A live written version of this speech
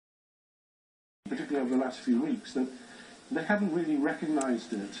particularly over the last few weeks, that they haven't really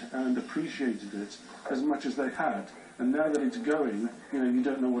recognized it and appreciated it as much as they had. And now that it's going, you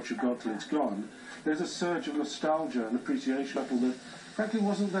don't know what you've got till it's gone. There's a surge of nostalgia and appreciation that frankly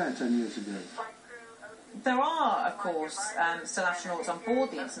wasn't there 10 years ago. There are, of course, still astronauts on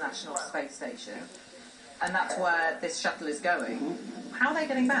board the International Space Station, and that's where this shuttle is going. Mm-hmm. How are they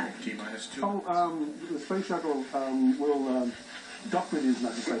getting back? T-2. The space shuttle will dock with the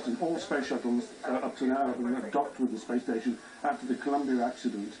International Space Station. All space shuttles up to now have docked with the space station after the Columbia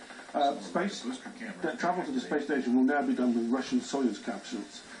accident. Travel to the space station will now be done with Russian Soyuz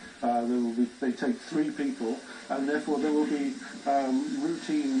capsules. They take 3 people, and therefore there will be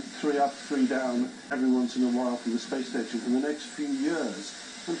routine 3 up, 3 down every once in a while from the space station for the next few years,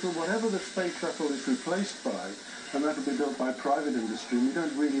 until whatever the space shuttle is replaced by, and that will be built by private industry, and we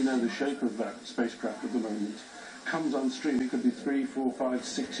don't really know the shape of that spacecraft at the moment, comes on stream. It could be 3, 4, 5,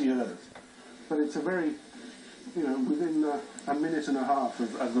 6 years. But it's a very, within a minute and a half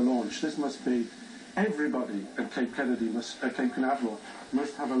of the launch, this must be, everybody at Cape Canaveral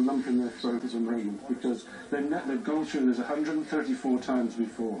must have a lump in their throat at the moment, because they've gone through this 134 times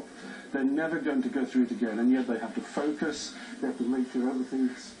before. They're never going to go through it again, and yet they have to focus, they have to make sure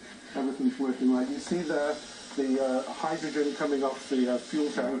everything's working right. You see there the hydrogen coming off the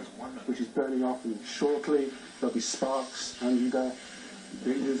fuel tank, which is burning off, and shortly there'll be sparks, and the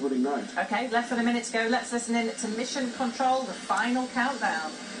engines will ignite. Okay, less than a minute to go. Let's listen in to Mission Control, the final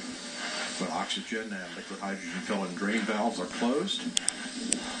countdown. So oxygen and liquid hydrogen fill and drain valves are closed.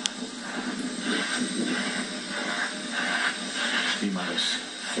 T-minus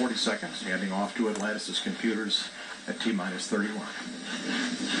 40 seconds, handing off to Atlantis' computers at T-minus 31.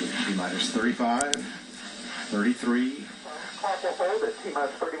 T-minus 35, 33. Partial hold at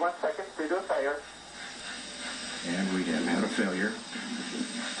T-minus 31 seconds due to a failure. And we have had a failure.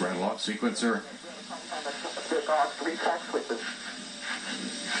 Red lock sequencer. Retract switches.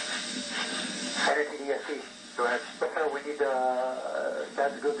 TDSC. Go ahead. Sir, we need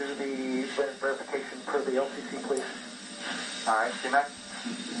Dad to go do the verification per the LCC, please. All right, CMAC?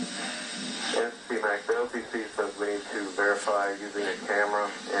 Yes, CMAC. The LCC says we need to verify using a camera,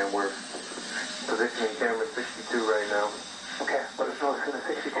 and we're positioning camera 62 right now. Okay, let us know as soon as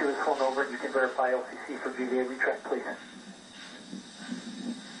 62 is flown over and you can verify LCC for GVA retract, please.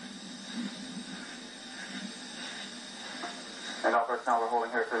 And all personnel, we're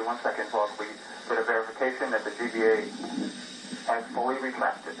holding here 31 seconds while we get a verification that the GVA has fully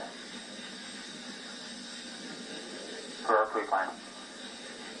retracted for our pre-plan.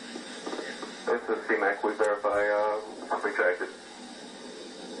 This is CMAC. We verify retracted.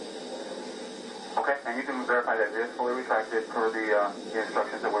 Okay, and you can verify that it is fully retracted per the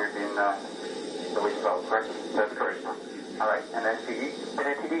instructions that we're being that we developed, correct? That's correct. All right, and STE? And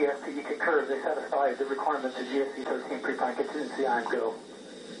NTD, STE concurs. They satisfy the requirements of GSC 13 pre-plan contingency. I'm go.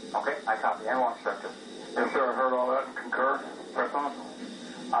 Okay, I copy. And launch structure. Yes, sir. I heard all that and concur. Press on.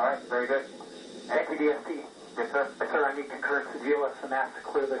 All right, very good. NTD, STE. Yes, sir. Yes, sir. I need concurrence to GLS and ask to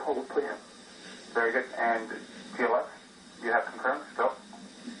clear the hold, please. Very good. And GLS, you have concurrence? Go.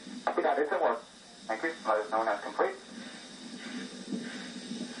 Copy that. It's at work. Thank you. Let us know when that's complete.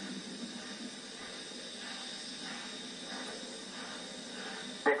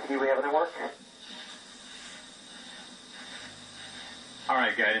 NTD, we have any work? All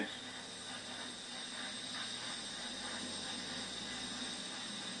right, guidance.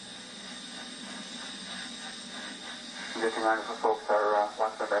 Just a reminder for folks, our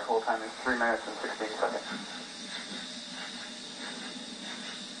launch back hold time is 3 minutes and 16 seconds.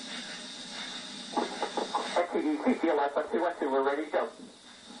 NTD, GLS, 212, we're ready to go.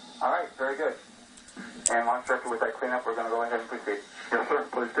 All right, very good. And launch director, with that cleanup, we're going to go ahead and proceed. Yes, sir,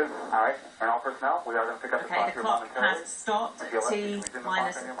 please do. All right, and all personnel, we are going to pick up the clock Okay, the here clock momentarily. has stopped at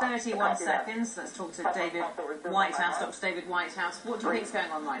T-minus 31 seconds. Let's talk to David Whitehouse, Dr. David Whitehouse. What do you think is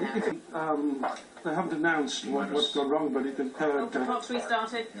going on right now? They haven't announced what's gone wrong, but it occurred. The clock's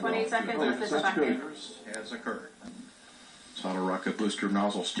restarted. 28 seconds. Let's listen back in. Has occurred. Solid rocket booster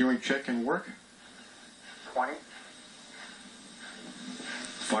nozzle steering check and work. 20.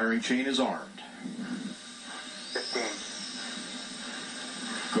 Firing chain is armed. 15.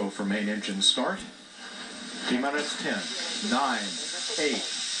 Go for main engine start. T-minus 10, 9, 8,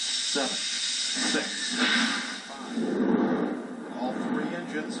 7, 6, 5. All 3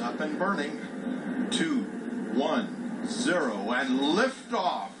 engines up and burning. 2, 1, 0, and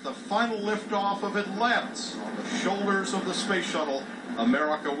liftoff. The final liftoff of Atlantis on the shoulders of the space shuttle.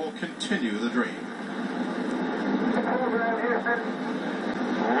 America will continue the dream.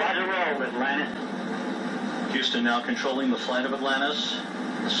 Roger roll, Atlantis. Houston now controlling the flight of Atlantis.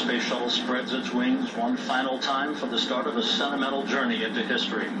 The space shuttle spreads its wings one final time for the start of a sentimental journey into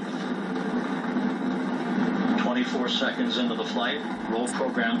history. 24 seconds into the flight, roll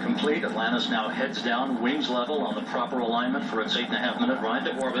program complete. Atlantis now heads down, wings level on the proper alignment for its 8.5-minute ride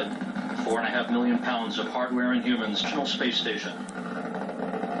to orbit. 4.5 million pounds of hardware and humans. National Space Station.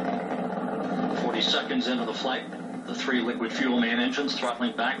 40 seconds into the flight, the 3 liquid fuel main engines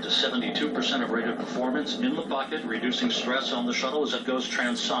throttling back to 72% of rated performance in the bucket, reducing stress on the shuttle as it goes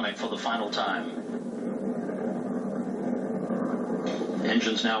transonic for the final time.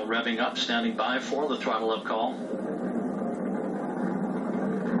 Engines now revving up, standing by for the throttle up call.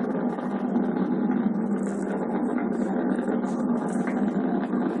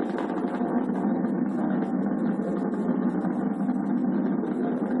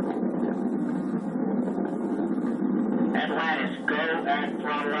 Atlantis, go and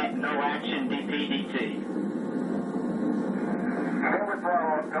throttle up, no action, DPDT. Forward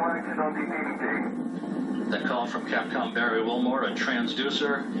throttle up, no action on DPDT. That call from Capcom Barry Wilmore, a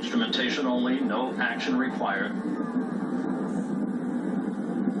transducer, instrumentation only, no action required.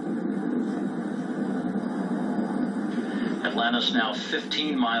 Atlantis now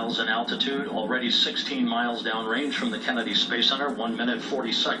 15 miles in altitude, already 16 miles downrange from the Kennedy Space Center, 1 minute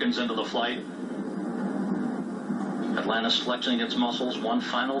 40 seconds into the flight. Atlantis flexing its muscles one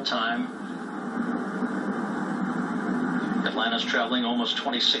final time. Atlantis traveling almost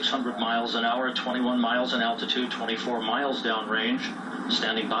 2,600 miles an hour, 21 miles in altitude, 24 miles downrange,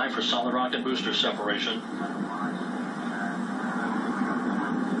 standing by for solid rocket booster separation.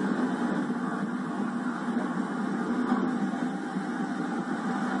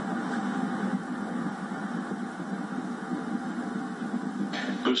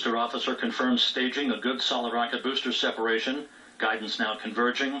 Booster officer confirms staging a good solid rocket booster separation. Guidance now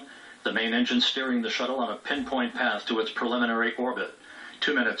converging. The main engine steering the shuttle on a pinpoint path to its preliminary orbit.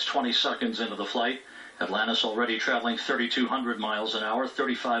 2 minutes, 20 seconds into the flight. Atlantis already traveling 3,200 miles an hour,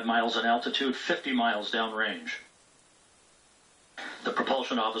 35 miles in altitude, 50 miles downrange. The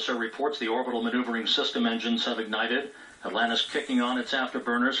propulsion officer reports the orbital maneuvering system engines have ignited. Atlantis kicking on its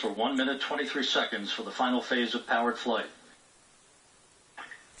afterburners for 1 minute, 23 seconds for the final phase of powered flight.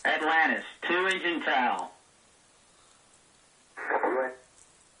 Atlantis, 2-engine towel.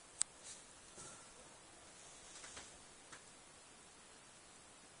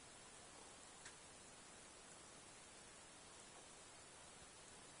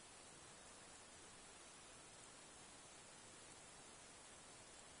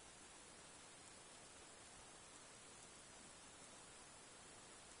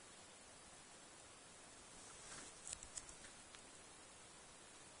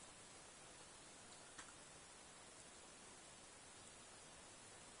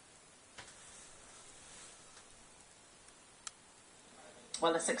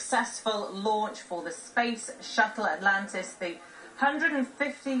 Well, a successful launch for the Space Shuttle Atlantis, the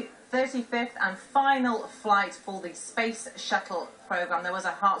 135th and final flight for the Space Shuttle program. There was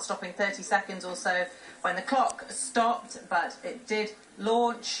a heart-stopping 30 seconds or so when the clock stopped, but it did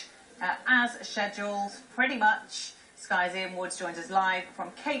launch as scheduled, pretty much. Sky's Ian Woods joins us live from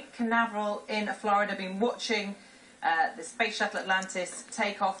Cape Canaveral in Florida. Been watching the Space Shuttle Atlantis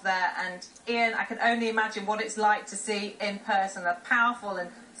take off there, and Ian, I can only imagine what it's like to see in person, a powerful and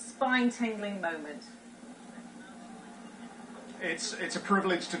spine-tingling moment. It's a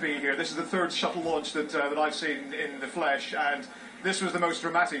privilege to be here. This is the 3rd shuttle launch that I've seen in the flesh, and this was the most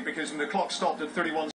dramatic because when the clock stopped at 31